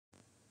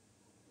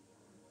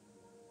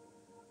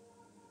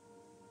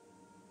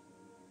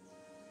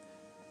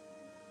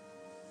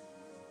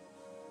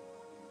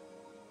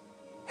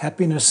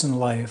Happiness in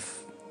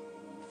life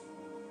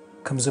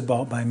comes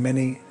about by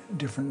many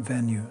different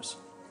venues.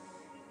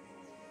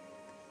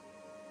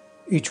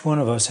 Each one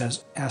of us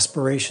has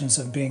aspirations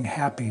of being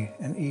happy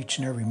in each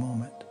and every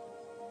moment.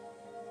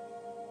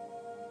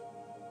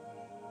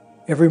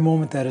 Every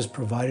moment that is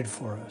provided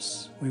for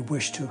us, we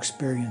wish to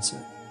experience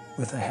it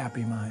with a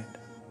happy mind.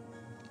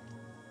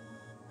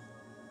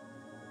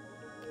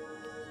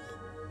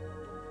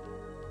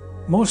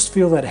 Most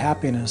feel that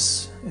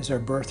happiness is our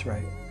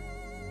birthright.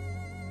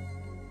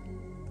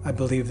 I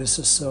believe this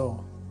is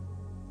so.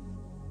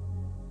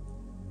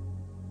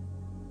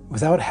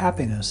 Without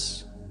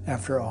happiness,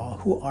 after all,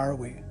 who are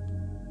we?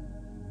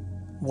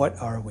 What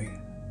are we?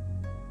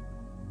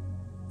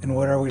 And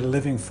what are we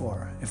living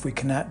for if we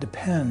cannot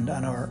depend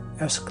on our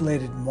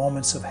escalated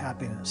moments of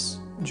happiness,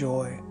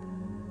 joy,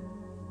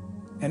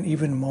 and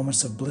even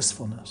moments of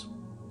blissfulness?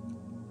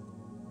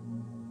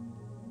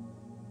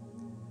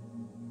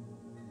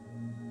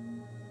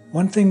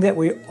 One thing that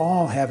we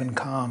all have in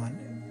common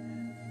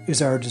is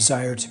our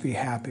desire to be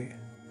happy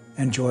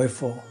and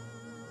joyful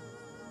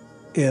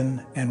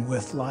in and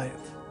with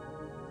life.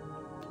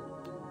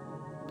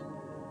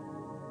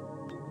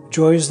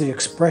 Joy is the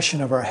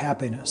expression of our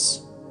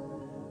happiness,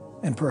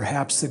 and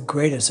perhaps the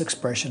greatest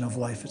expression of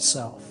life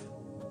itself.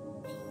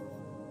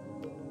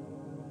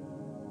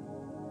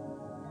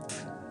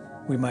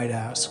 We might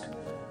ask,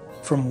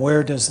 from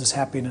where does this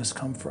happiness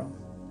come from?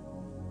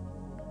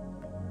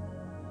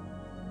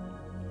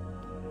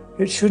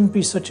 It shouldn't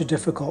be such a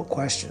difficult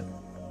question.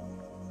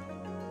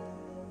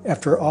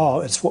 After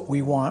all, it's what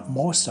we want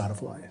most out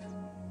of life.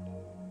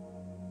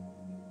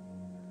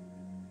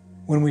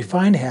 When we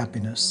find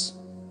happiness,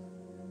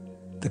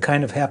 the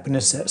kind of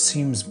happiness that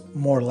seems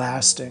more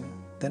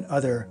lasting than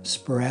other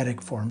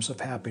sporadic forms of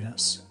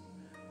happiness,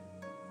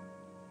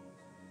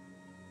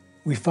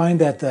 we find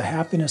that the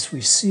happiness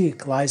we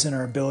seek lies in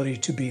our ability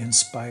to be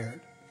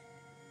inspired.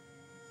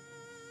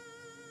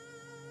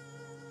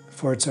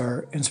 For it's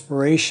our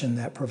inspiration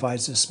that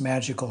provides this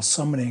magical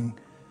summoning,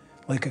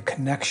 like a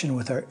connection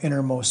with our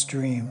innermost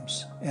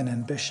dreams and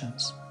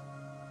ambitions.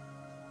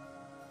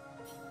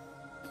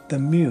 The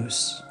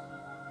muse,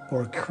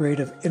 or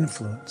creative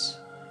influence,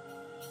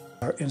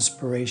 our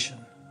inspiration.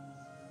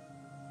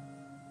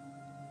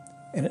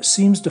 And it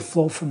seems to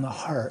flow from the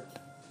heart,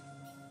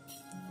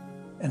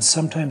 and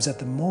sometimes at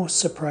the most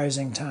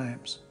surprising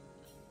times.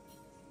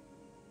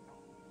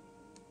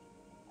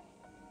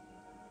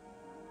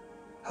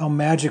 How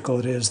magical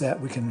it is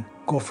that we can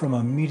go from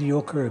a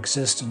mediocre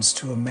existence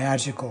to a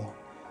magical,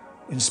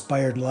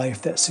 inspired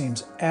life that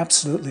seems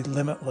absolutely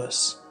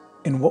limitless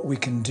in what we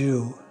can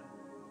do,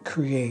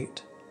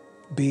 create,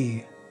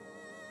 be,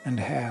 and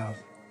have.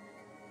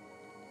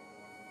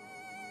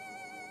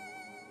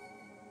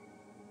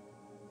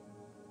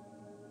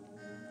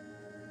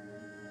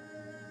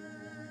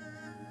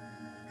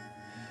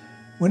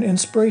 When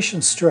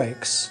inspiration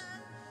strikes,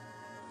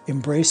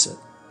 embrace it.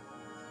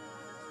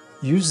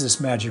 Use this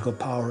magical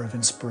power of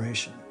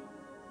inspiration,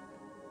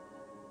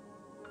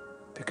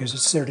 because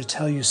it's there to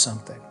tell you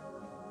something.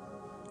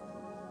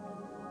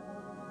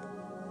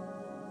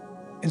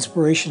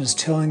 Inspiration is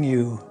telling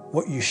you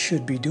what you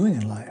should be doing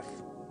in life.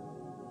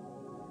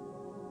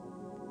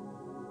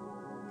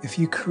 If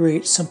you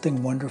create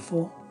something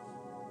wonderful,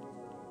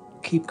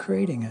 keep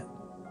creating it.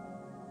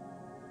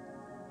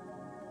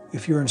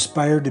 If you're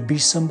inspired to be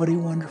somebody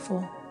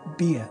wonderful,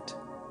 be it.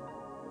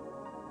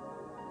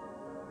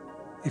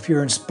 If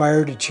you're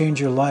inspired to change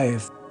your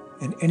life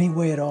in any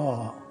way at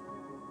all,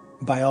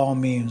 by all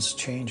means,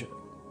 change it.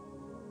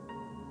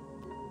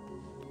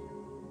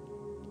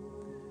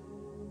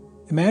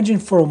 Imagine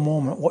for a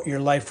moment what your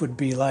life would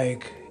be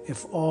like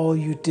if all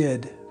you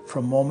did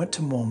from moment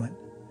to moment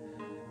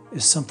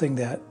is something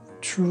that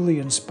truly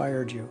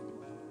inspired you.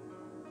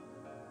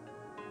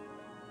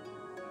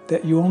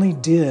 That you only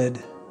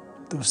did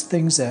those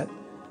things that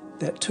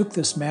took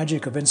this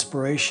magic of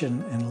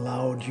inspiration and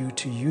allowed you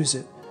to use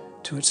it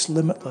to its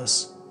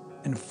limitless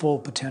and full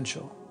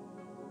potential.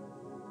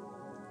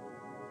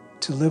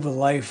 To live a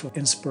life of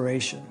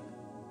inspiration.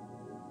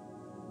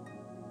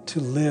 To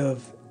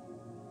live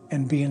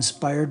and be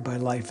inspired by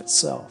life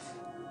itself.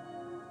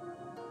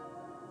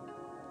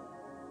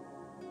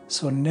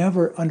 So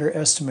never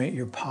underestimate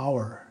your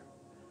power,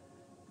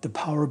 the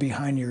power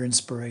behind your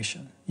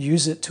inspiration.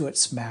 Use it to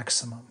its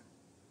maximum.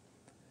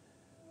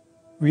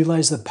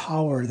 Realize the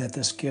power that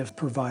this gift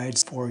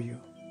provides for you.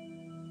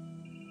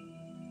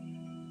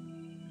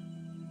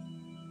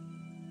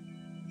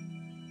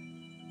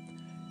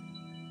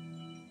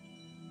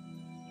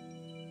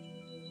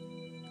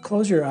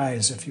 Close your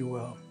eyes, if you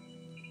will.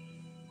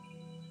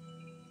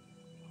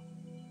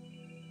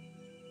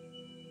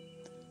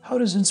 How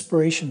does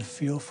inspiration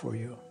feel for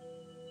you?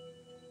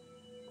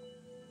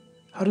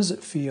 How does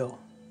it feel?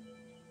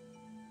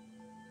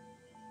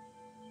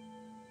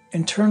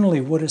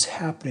 Internally, what is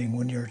happening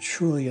when you're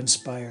truly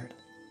inspired?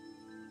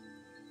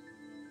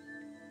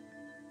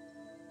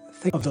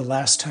 Think of the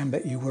last time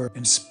that you were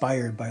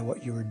inspired by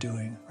what you were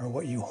doing or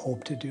what you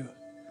hope to do.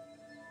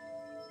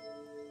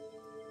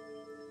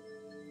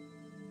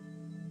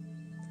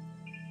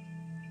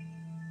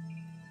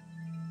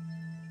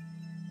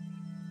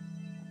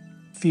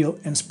 feel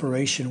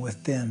inspiration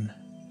within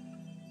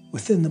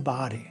the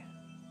body.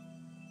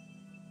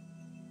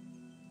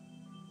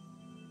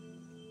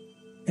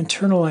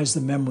 Internalize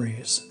the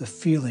memories, the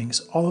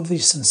feelings, all of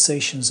these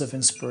sensations of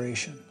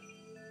inspiration.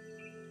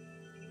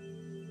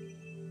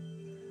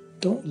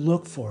 Don't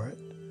look for it,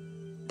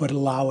 but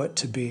allow it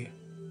to be.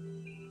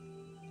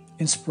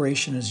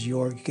 Inspiration is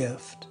your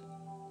gift,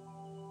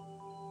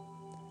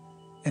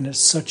 and it's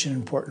such an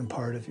important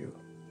part of you.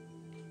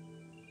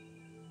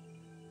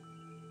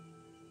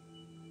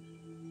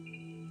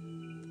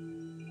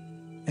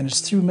 And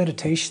it's through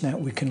meditation that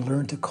we can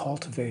learn to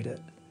cultivate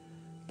it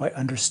by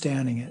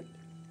understanding it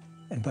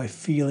and by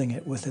feeling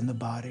it within the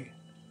body.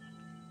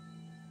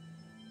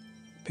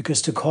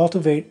 Because to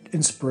cultivate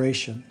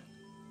inspiration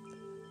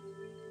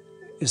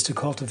is to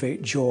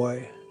cultivate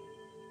joy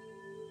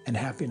and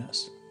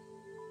happiness.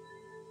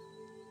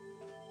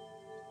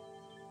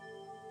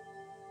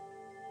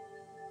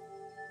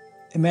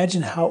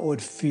 Imagine how it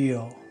would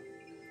feel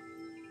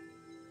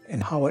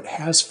and how it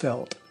has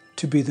felt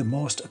to be the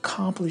most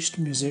accomplished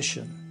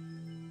musician,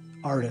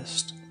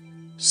 artist,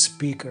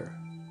 speaker,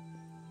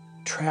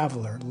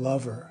 traveler,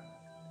 lover.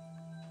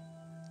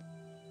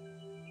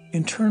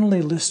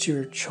 Internally list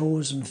your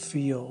chosen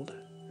field,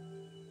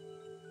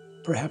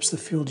 perhaps the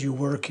field you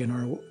work in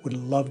or would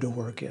love to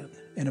work in,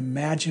 and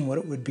imagine what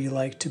it would be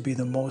like to be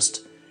the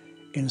most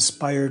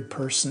inspired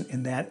person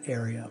in that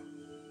area,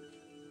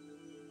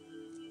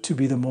 to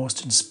be the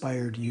most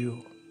inspired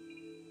you.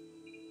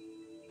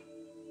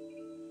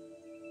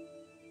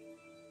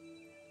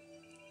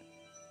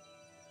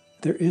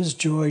 There is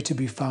joy to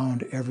be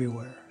found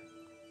everywhere,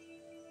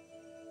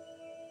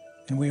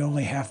 and we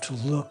only have to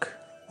look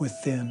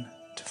within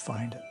to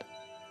find it.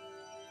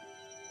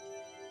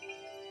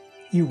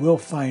 You will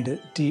find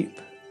it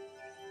deep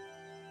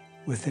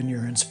within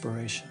your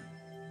inspiration.